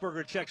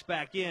 Bookberger checks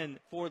back in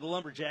for the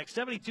Lumberjacks.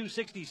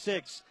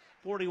 72-66,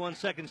 41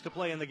 seconds to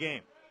play in the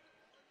game.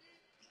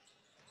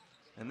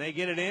 And they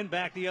get it in.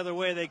 Back the other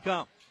way they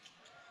come.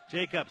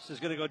 Jacobs is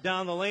going to go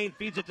down the lane,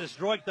 feeds it to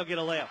Zdroik. They'll get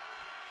a layup.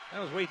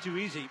 That was way too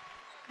easy.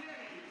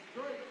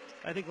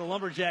 I think the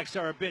Lumberjacks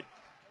are a bit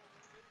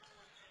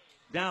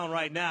down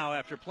right now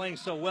after playing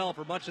so well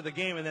for much of the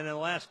game, and then in the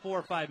last 4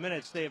 or 5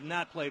 minutes, they have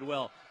not played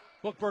well.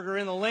 Bookberger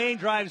in the lane,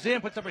 drives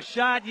in, puts up a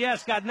shot.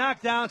 Yes, got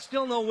knocked down.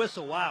 Still no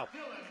whistle. Wow.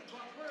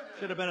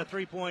 Should have been a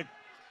three-point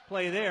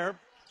play there.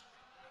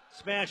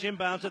 Smash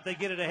inbounds it. They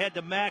get it ahead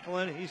to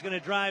Macklin. He's going to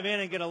drive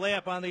in and get a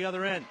layup on the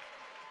other end.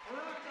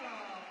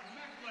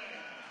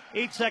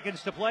 8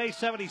 seconds to play,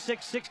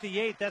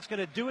 76-68. That's going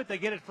to do it. They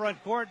get it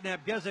front court.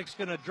 Nabgezik's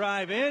going to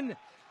drive in,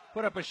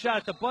 put up a shot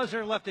at the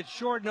buzzer, left it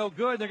short, no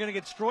good. They're going to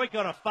get Stroik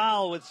on a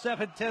foul with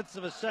 7/10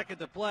 of a second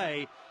to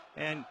play.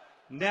 And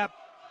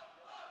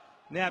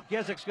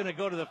Nabgezik's going to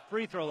go to the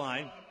free throw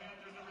line.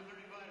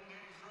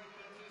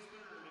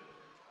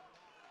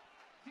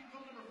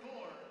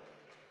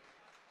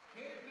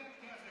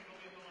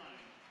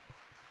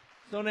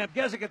 So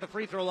Nabgezik at the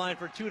free throw line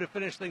for 2 to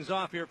finish things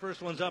off here.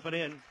 First one's up and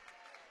in.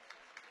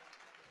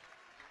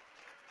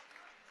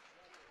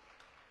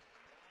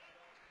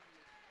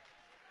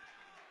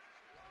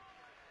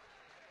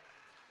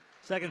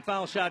 Second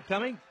foul shot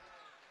coming.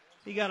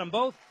 He got them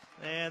both,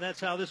 and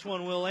that's how this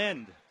one will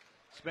end.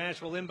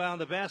 Smash will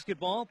inbound the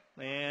basketball,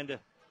 and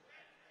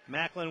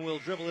Macklin will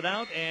dribble it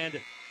out,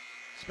 and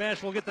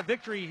Smash will get the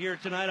victory here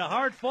tonight. A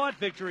hard-fought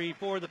victory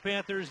for the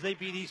Panthers. They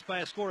beat East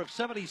by a score of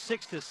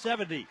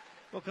 76-70.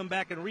 We'll come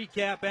back and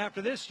recap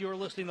after this. You're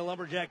listening to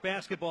Lumberjack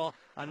Basketball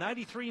on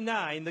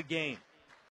 93.9 The Game.